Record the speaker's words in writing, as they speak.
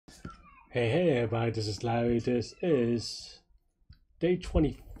Hey everybody, this is Larry. This is day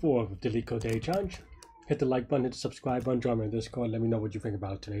 24 of the Leetcode Day Challenge. Hit the like button, hit the subscribe button, join me in Discord, let me know what you think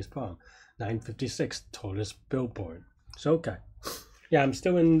about today's poem. 956, tallest billboard. So okay. Yeah, I'm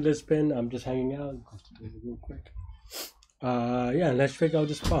still in Lisbon, I'm just hanging out. Real quick. Yeah, let's check out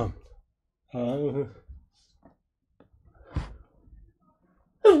this poem.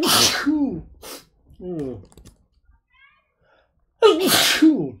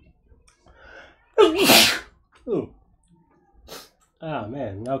 Ah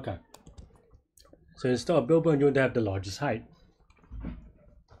man, okay. So install a billboard, you want to have the largest height.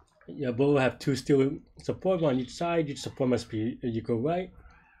 Your board will have two steel support on each side. Each support must be equal, right?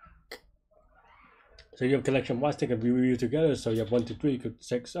 So you have collection watts, they can be reused together. So you have 1, 2, 3, equal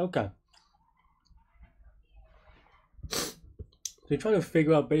 6. Okay. So you're trying to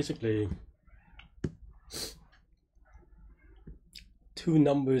figure out basically two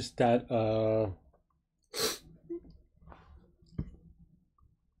numbers that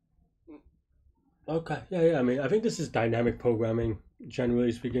okay, yeah. I mean, I think this is dynamic programming,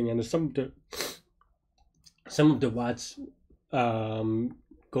 generally speaking, and some of the watts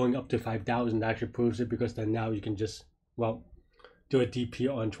going up to 5,000 actually proves it, because then now you can just, well, do a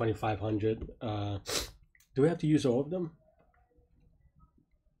DP on 2,500. Do we have to use all of them?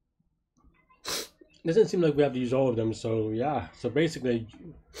 It doesn't seem like we have to use all of them, so yeah. So basically,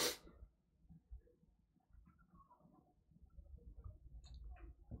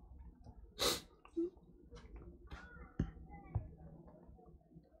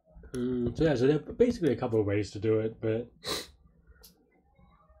 so yeah, so there are basically a couple of ways to do it, but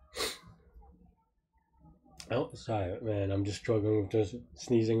oh, sorry, man, I'm just struggling with just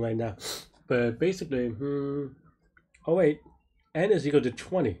sneezing right now. But basically, oh wait, n is equal to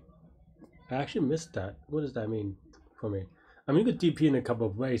 20. I actually missed that. What does that mean for me? I mean, you could DP in a couple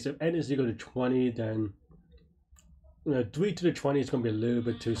of ways. If n is equal to 20, then 3 to the 20 is going to be a little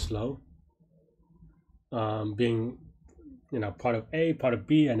bit too slow. Being, part of A, part of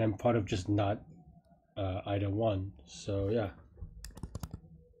B, and then part of just not either one. So yeah.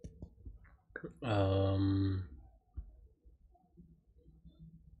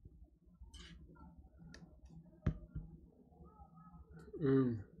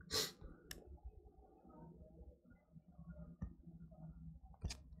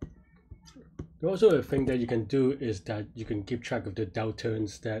 Also, a thing that you can do is that you can keep track of the delta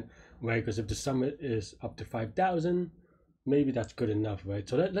instead, right? Because if the summit is up to 5,000, maybe that's good enough, right?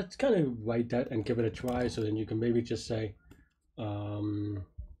 So let's kind of write that and give it a try. So then you can maybe just say,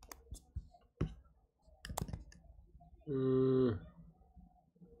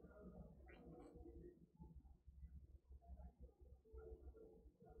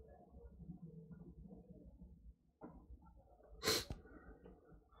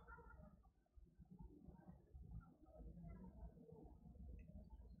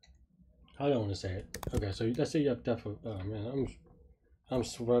 I don't want to say it. Okay, so let's say you have depth of, oh man, I'm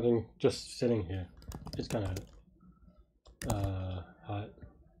sweating just sitting here. It's kind of hot.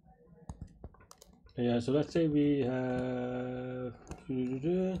 Yeah, so let's say we have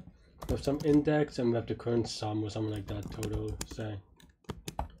some index and we have the current sum or something like that, total, say,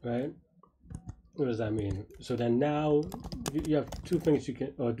 right? What does that mean? So then now you have two things you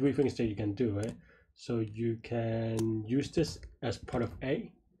can, or three things that you can do, right? So you can use this as part of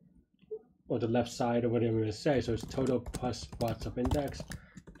A, or the left side, or whatever you want to say. So it's total plus watts of index,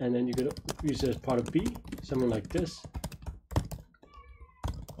 and then you could use it as part of B, something like this,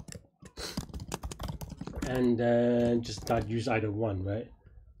 and then just not use either one, right?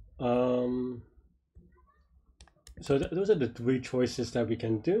 So those are the three choices that we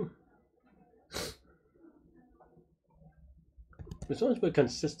can do. As long as we're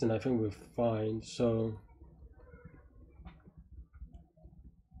consistent, I think we're fine. So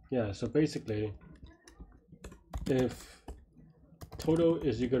yeah, so basically, if total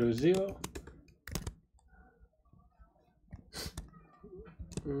is equal to 0,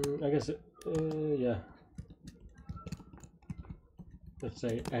 I guess, yeah. Let's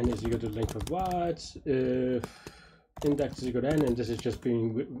say n is equal to length of watts. If index is equal to n, and this is just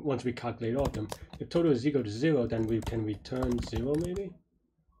being, once we calculate all of them, if total is equal to 0, then we can return 0 maybe.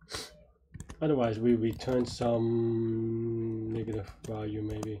 Otherwise, we return some negative value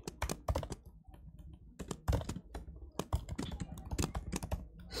maybe.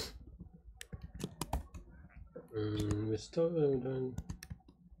 We still return.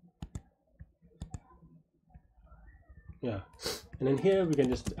 Yeah, and then here we can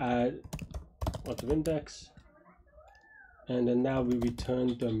just add lots of index, and then now we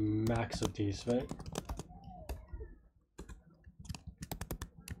return the max of these, right?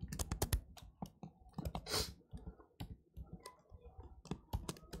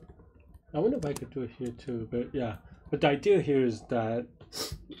 I wonder if I could do it here too, but yeah. But the idea here is that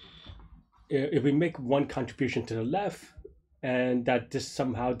if we make one contribution to the left, and that this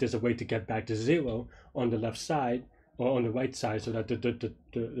somehow there's a way to get back to 0 on the left side or on the right side, so that the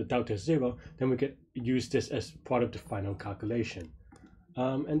delta is 0, then we could use this as part of the final calculation.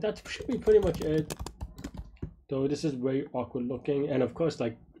 And that should be pretty much it. Though this is very awkward looking, and of course,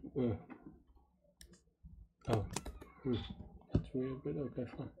 like, that's weird, but okay,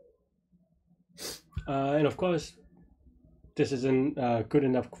 fine. And of course, this isn't good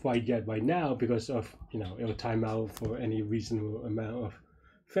enough quite yet right now because of, you know, it'll time out for any reasonable amount of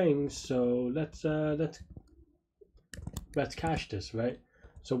things. So let's cache this, right?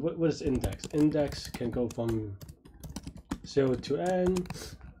 So what is index? Index can go from 0 to n.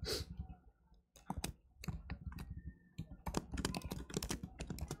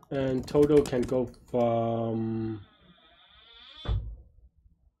 And total can go from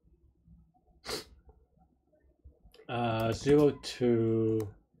 0 to,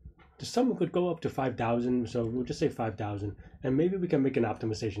 the sum could go up to 5,000, so we'll just say 5,000, and maybe we can make an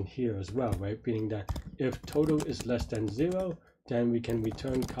optimization here as well, right? Meaning that if total is less than 0, then we can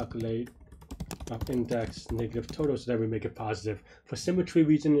return calculate of index negative total, so that we make it positive. For symmetry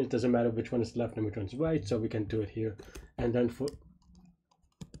reason, it doesn't matter which one is left and which one is right, so we can do it here. And then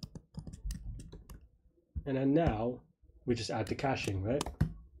now we just add the caching, right?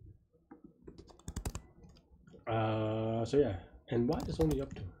 So yeah, and why is only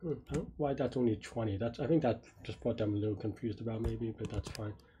up to, I don't know why that's only 20. That's, I think that just what I'm a little confused about maybe, but that's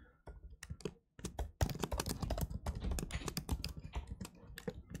fine.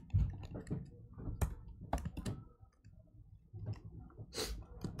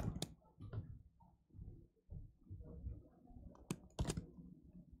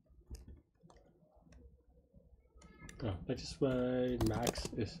 Oh, I just write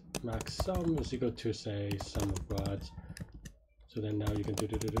max sum is equal to, say, sum of rods. So then now you can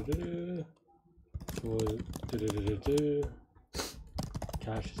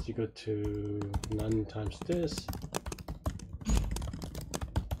cache is equal to none times this,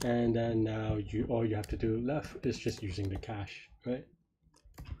 and then now all you have to do left is just using the cache, right?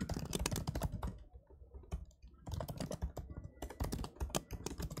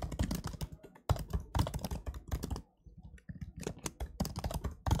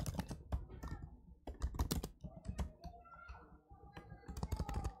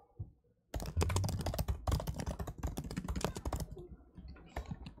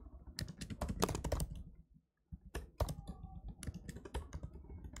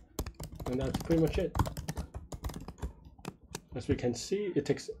 And that's pretty much it. As we can see, it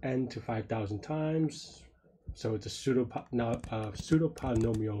takes n to 5,000 times, so it's a pseudo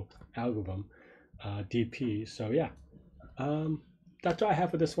polynomial algorithm, DP. So yeah, that's all I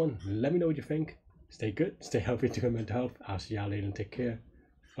have for this one. Let me know what you think. Stay good, stay healthy, take good mental health. I'll see y'all later and take care.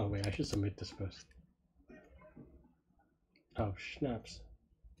 Oh wait, I should submit this first. Oh snaps.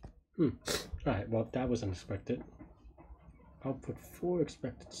 Alright, well that was unexpected. Output 4,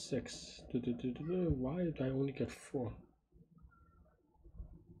 expected 6. Why did I only get 4?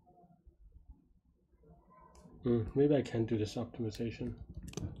 Maybe I can do this optimization.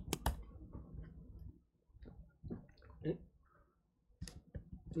 Then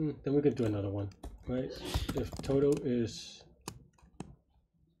we can do another one, right? If total is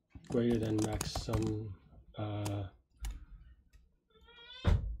greater than max sum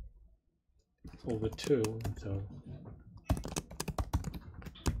over 2, so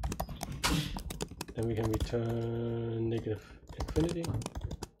then we can return negative infinity.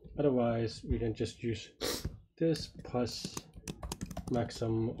 Otherwise, we can just use this plus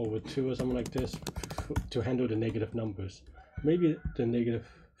maximum over 2 or something like this to handle the negative numbers. Maybe the negative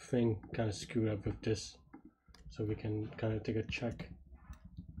thing kind of screwed up with this, so we can kind of take a check.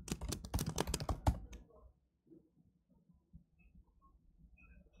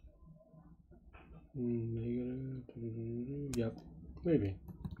 Negative, yep, maybe.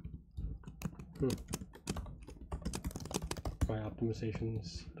 My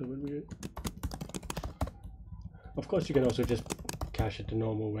optimizations a little bit weird. Of course, you can also just cache it the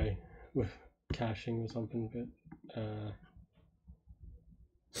normal way with caching or something, but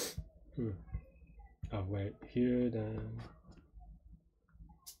oh wait, here then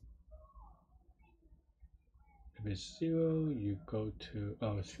if it's 0, you go to,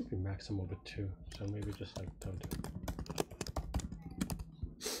 oh, it should be maximum over 2, so maybe just like total.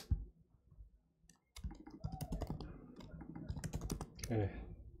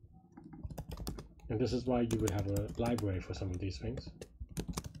 And this is why you would have a library for some of these things.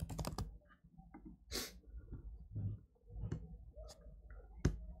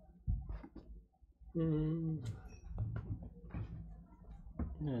 Yeah,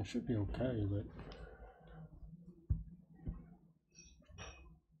 it should be okay, but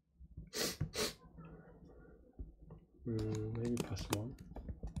maybe +1.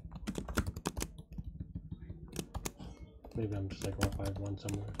 Maybe I'm just like 151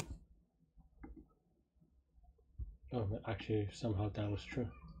 somewhere. Oh, actually, somehow that was true.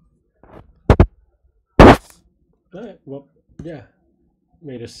 Alright, well, yeah,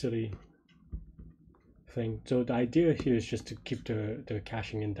 made a silly thing. So the idea here is just to keep the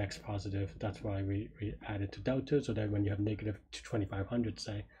caching index positive. That's why we added to delta, so that when you have negative 2500,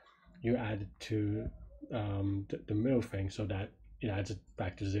 say, you add it to the middle thing, so that it adds it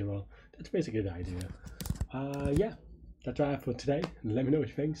back to 0. That's basically the idea. Yeah, that's all I have for today. Let me know what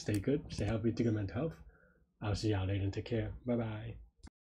you think. Stay good, stay healthy, take good mental health. I'll see y'all later and take care. Bye bye.